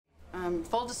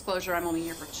Full disclosure, I'm only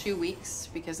here for 2 weeks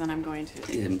because then I'm going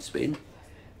to... In Spain?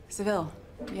 Seville,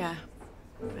 yeah.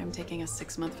 I'm taking a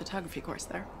 6-month photography course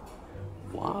there.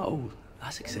 Wow,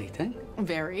 that's exciting.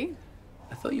 Very.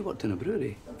 I thought you worked in a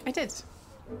brewery. I did.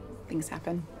 Things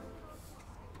happen.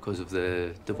 Because of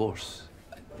the divorce.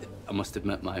 I must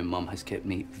admit, my mum has kept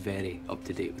me very up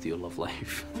to date with your love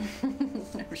life.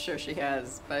 I'm sure she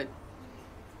has, but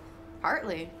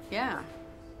partly, yeah.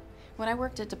 When I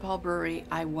worked at DePaul Brewery,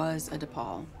 I was a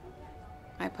DePaul.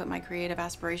 I put my creative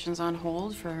aspirations on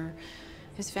hold for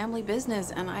his family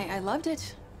business, and I loved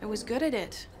it. I was good at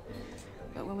it.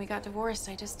 But when we got divorced,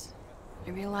 I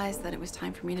realized that it was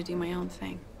time for me to do my own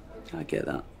thing. I get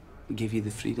that. It gave you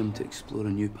the freedom to explore a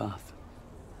new path.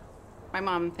 My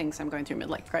mom thinks I'm going through a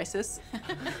midlife crisis.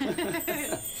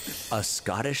 A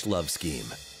Scottish Love Scheme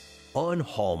on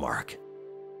Hallmark.